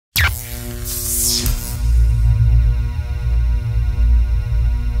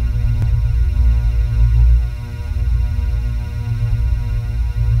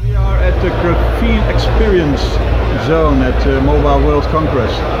Mobile World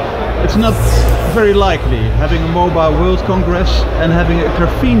Congress. It's not very likely having a Mobile World Congress and having a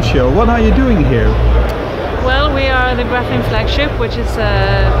graphene show. What are you doing here? Well, we are the Graphene Flagship, which is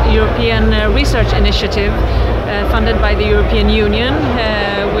a European research initiative funded by the European Union.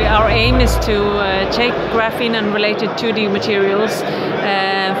 Our aim is to take graphene and related 2D materials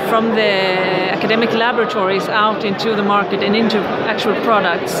from the academic laboratories out into the market and into actual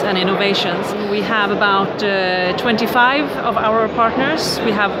products and innovations. We have about 25 of our partners.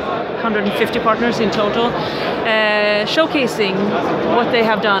 We have 150 partners in total, showcasing what they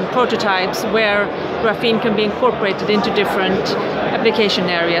have done, prototypes where graphene can be incorporated into different application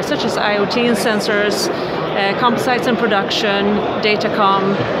areas such as IoT and sensors, composites and production,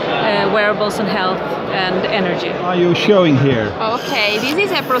 datacom, wearables and health, and energy. What are you showing here? Okay, this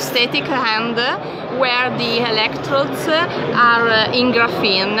is a prosthetic hand where the electrodes are in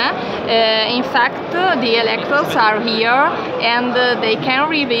graphene. In fact, the electrodes are here and they can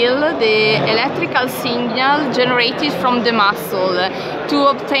reveal the electrical signal generated from the muscle to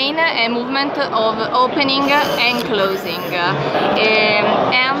obtain a movement of opening and closing.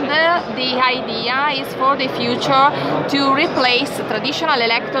 And the idea is for the future to replace traditional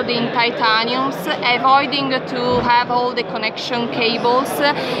electrode in titaniums, avoiding to have all the connection cables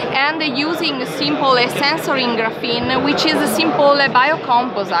and using simple sensor in graphene, which is simple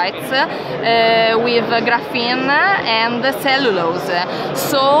biocomposites with graphene and cellulose.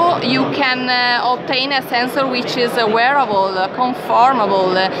 So you can obtain a sensor which is wearable,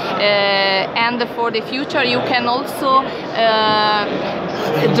 conformable, and for the future you can also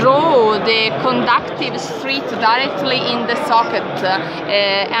draw the conductive street directly in the socket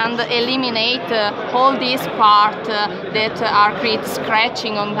and eliminate all these parts that are create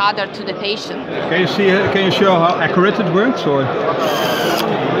scratching on other to the patient. Can you show how accurate it works? Or?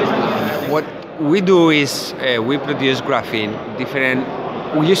 What we do is we produce graphene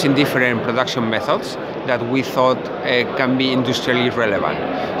using different production methods that we thought can be industrially relevant.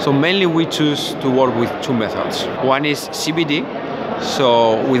 So mainly we choose to work with two methods. One is CVD.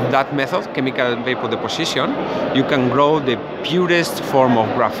 So with that method, chemical vapor deposition, you can grow the purest form of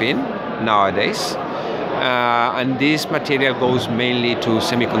graphene nowadays. And this material goes mainly to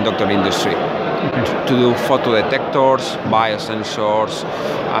semiconductor industry, to do photodetectors, biosensors,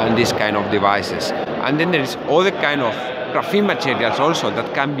 and this kind of devices. And then there is other kind of graphene materials also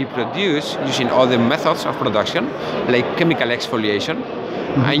that can be produced using other methods of production, like chemical exfoliation.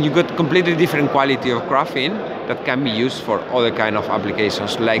 And you got completely different quality of graphene that can be used for other kind of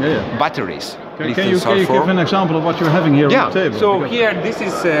applications, like batteries. Can you give an example of what you're having here on the table? So here, this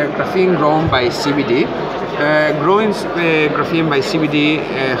is graphene grown by CVD. Growing graphene by CVD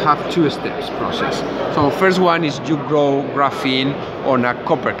have two steps process. So first one is you grow graphene on a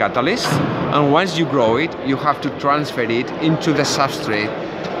copper catalyst, and once you grow it, you have to transfer it into the substrate,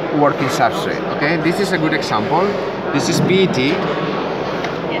 working substrate. Okay, this is a good example. This is PET.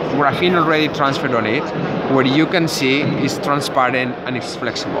 Graphene already transferred on it. What you can see is transparent and it's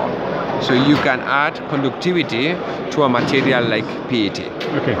flexible. So you can add conductivity to a material like PET.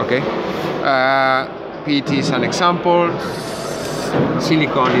 Okay. PET is an example.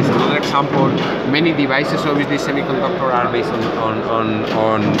 Silicon is another example. Many devices, obviously semiconductor, are based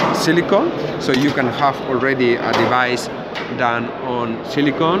on silicon. So you can have already a device done on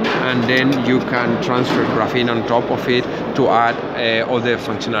silicon, and then you can transfer graphene on top of it to add other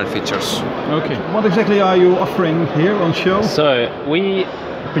functional features. Okay. What exactly are you offering here on show? So we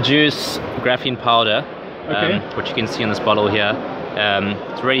produce graphene powder, which you can see in this bottle here.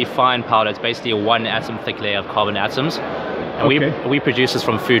 It's really fine powder. It's basically a 1 atom thick layer of carbon atoms. And we produce this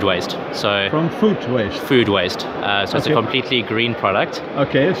from food waste. So from food waste? Food waste. So it's a completely green product.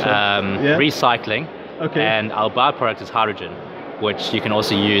 Okay. So, recycling. Okay. And our byproduct is hydrogen, which you can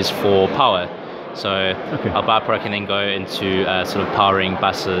also use for power. So our byproduct can then go into sort of powering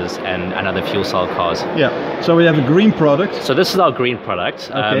buses and other fuel cell cars. Yeah. So we have a green product. So this is our green product.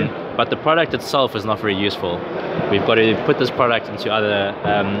 But the product itself is not very useful. We've got to put this product into other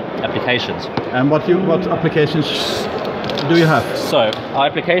applications. And what applications do you have? So our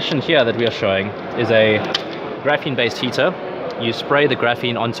application here that we are showing is a graphene-based heater. You spray the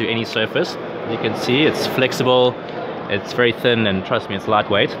graphene onto any surface. You can see it's flexible, it's very thin, and trust me, it's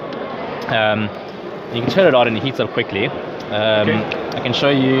lightweight. You can turn it on and it heats up quickly. I can show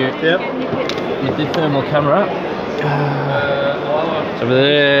you the thermal camera. So over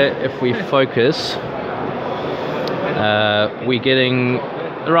there, if we focus, we're getting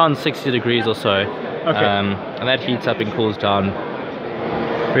around 60 degrees or so. And that heats up and cools down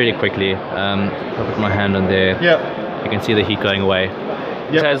pretty quickly. If I put my hand on there, you can see the heat going away.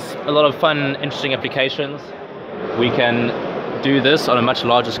 It has a lot of fun, interesting applications. we can do this on a much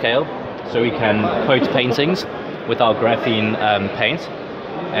larger scale. So we can coat paintings with our graphene paint,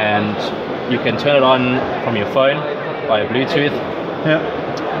 and you can turn it on from your phone via Bluetooth. Yeah.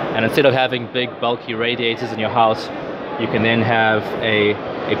 And instead of having big bulky radiators in your house, you can then have a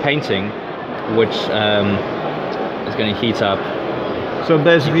painting which is going to heat up. So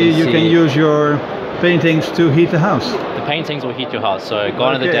basically you can use your paintings to heat the house. The paintings will heat your house. So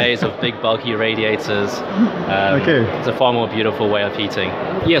gone are the days of big bulky radiators. It's a far more beautiful way of heating.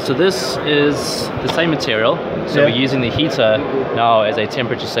 Yeah, so this is the same material. So we're using the heater now as a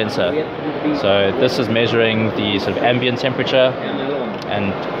temperature sensor. So this is measuring the sort of ambient temperature,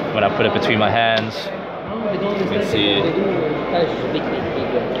 and when I put it between my hands, you can see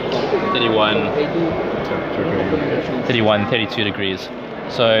 32 degrees.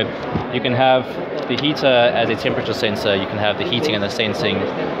 So you can have the heater as a temperature sensor, you can have the heating and the sensing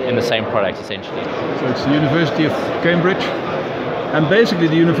in the same product essentially. So it's the University of Cambridge, and basically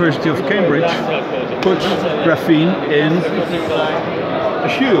the University of Cambridge puts graphene in a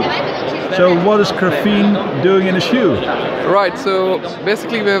shoe. So what is graphene doing in a shoe? Right, so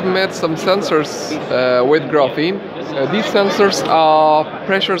basically we have made some sensors with graphene. These sensors are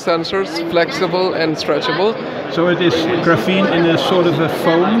pressure sensors, flexible and stretchable. So it is graphene in a sort of a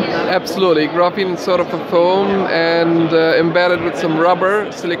foam? Absolutely, graphene is sort of a foam and embedded with some rubber,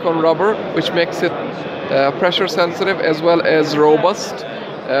 silicone rubber, which makes it pressure sensitive as well as robust.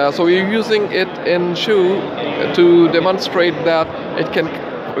 So we're using it in shoe to demonstrate that it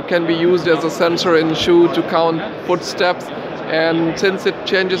can be used as a sensor in shoe to count footsteps, and since it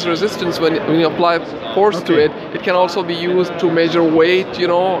changes resistance when you apply force to it, it can also be used to measure weight, you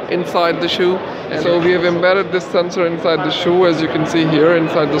know, inside the shoe. And so we have embedded this sensor inside the shoe, as you can see here,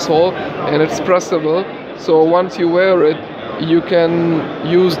 inside this hole, and it's pressable. So once you wear it, you can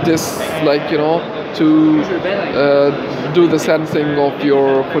use this, like, you know, to do the sensing of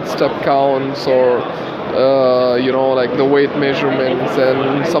your footstep counts, or you know, like the weight measurements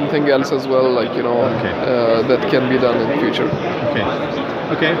and something else as well, like, you know, that can be done in future.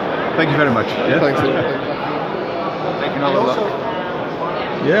 Okay, thank you very much. Yeah? Thanks. Take another look.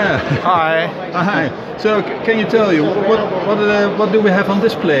 Yeah. Hi. Hi. So can you tell you what do we have on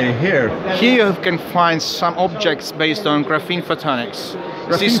display here? Here you can find some objects based on graphene photonics.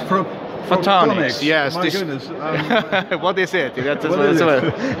 Photonics, yes. My goodness. What is it? That's what is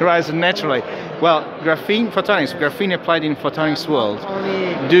it? Right, naturally. Well, graphene photonics, graphene applied in photonics world,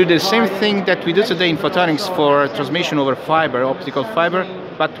 do the same thing that we do today in photonics for transmission over fiber, optical fiber,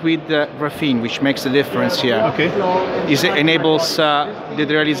 but with graphene, which makes the difference here. It enables the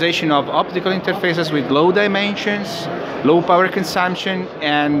realization of optical interfaces with low dimensions, low power consumption,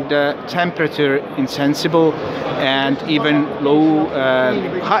 and temperature insensible, and even low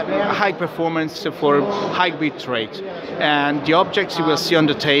high performance for high bit rate. And the objects you will see on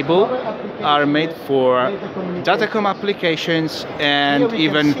the table are made for datacom applications and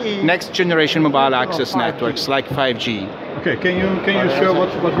even next generation mobile access networks like 5G. Okay, can you show what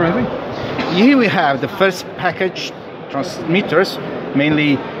we're having? Here we have the first package transmitters,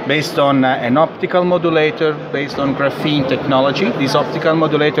 mainly based on an optical modulator based on graphene technology. This optical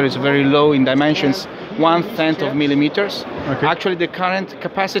modulator is very low in dimensions, 1/10 of millimeters. Actually, the current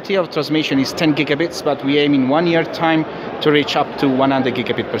capacity of transmission is 10 gigabits, but we aim in 1 year time to reach up to 100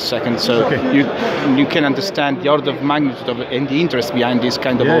 gigabit per second. So you can understand the order of magnitude and the interest behind this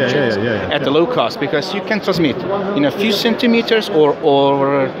kind of objects at a low cost, because you can transmit in a few centimeters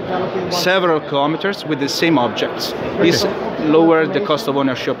or several kilometers with the same objects. This lower the cost of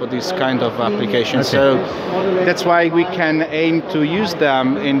ownership of this kind of applications. So that's why we can aim to use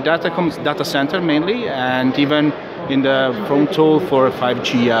them in data center mainly, and even in the front hall for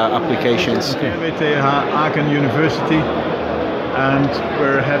 5G applications. RWTH Aachen University, and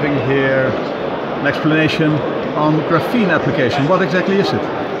we're having here an explanation on graphene application. What exactly is it?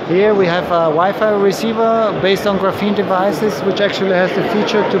 Here we have a Wi-Fi receiver based on graphene devices, which actually has the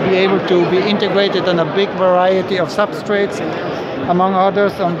feature to be able to be integrated on a big variety of substrates, among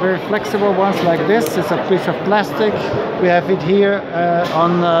others on very flexible ones like this. It's a piece of plastic. We have it here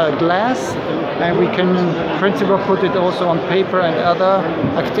on glass, and we can in principle put it also on paper and other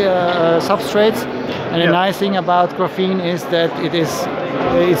substrates. And the nice thing about graphene is that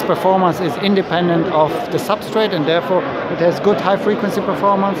its performance is independent of the substrate, and therefore it has good high frequency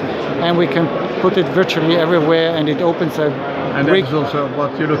performance, and we can put it virtually everywhere, and it opens a And that is also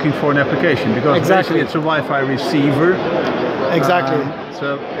what you're looking for in application, because basically it's a Wi-Fi receiver, Exactly.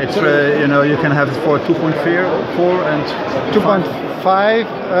 So it's you know, you can have it for 2.4 and 2.5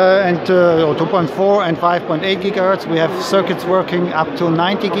 or 2.4 and 5.8 gigahertz. We have circuits working up to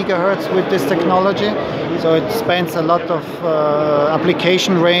 90 gigahertz with this technology. So it spans a lot of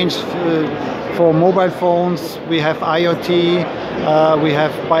application range for mobile phones. We have IoT. We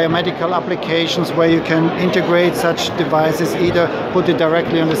have biomedical applications where you can integrate such devices, either put it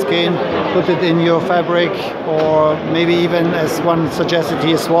directly on the skin, put it in your fabric, or maybe even, as one suggested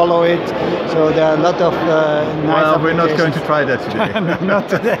here, swallow it. So there are a lot of nice Well, we're not applications. going to try that today. No, not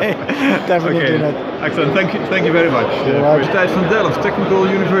today. Definitely not. Excellent. Thank you very much. Universiteit van Delft, Technical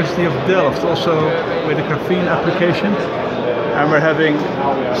University of Delft, also with a graphene application. And we're having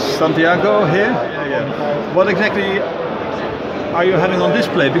Santiago here. What exactly are you having on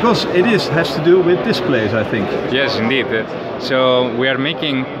display? Because it has to do with displays, I think. Yes, indeed. So we are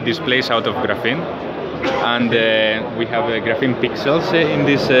making displays out of graphene, and we have graphene pixels in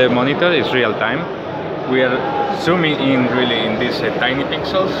this monitor. It's real time. We are zooming in really in these tiny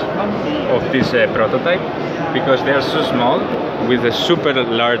pixels of this prototype, because they are so small, with a super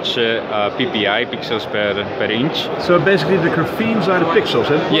large PPI, pixels per inch. So basically the graphenes are the pixels.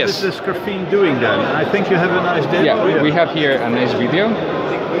 And what is this graphene doing then? I think you have a nice demo. Yeah, we have here a nice video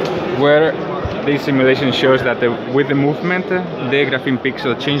where the simulation shows that with the movement, the graphene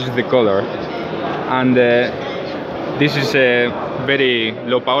pixel changes the color. And this is a very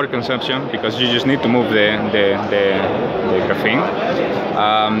low power consumption, because you just need to move the graphene.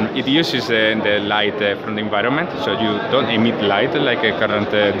 It uses the light from the environment, so you don't emit light like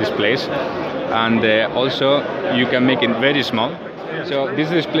current displays. And also you can make it very small. So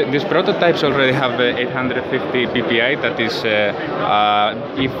these prototypes already have 850 ppi. That is,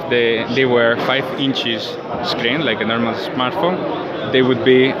 if they were 5 inches screen, like a normal smartphone, they would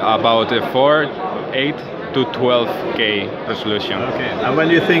be about 8 to 12K resolution. Okay. And when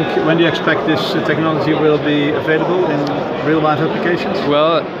do you expect this technology will be available in real-life applications?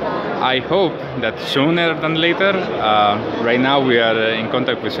 Well, I hope that sooner than later. Right now we are in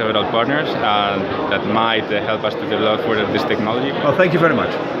contact with several partners that might help us to develop further this technology. Well, thank you very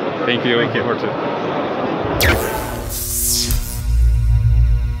much. Thank you. Thank you.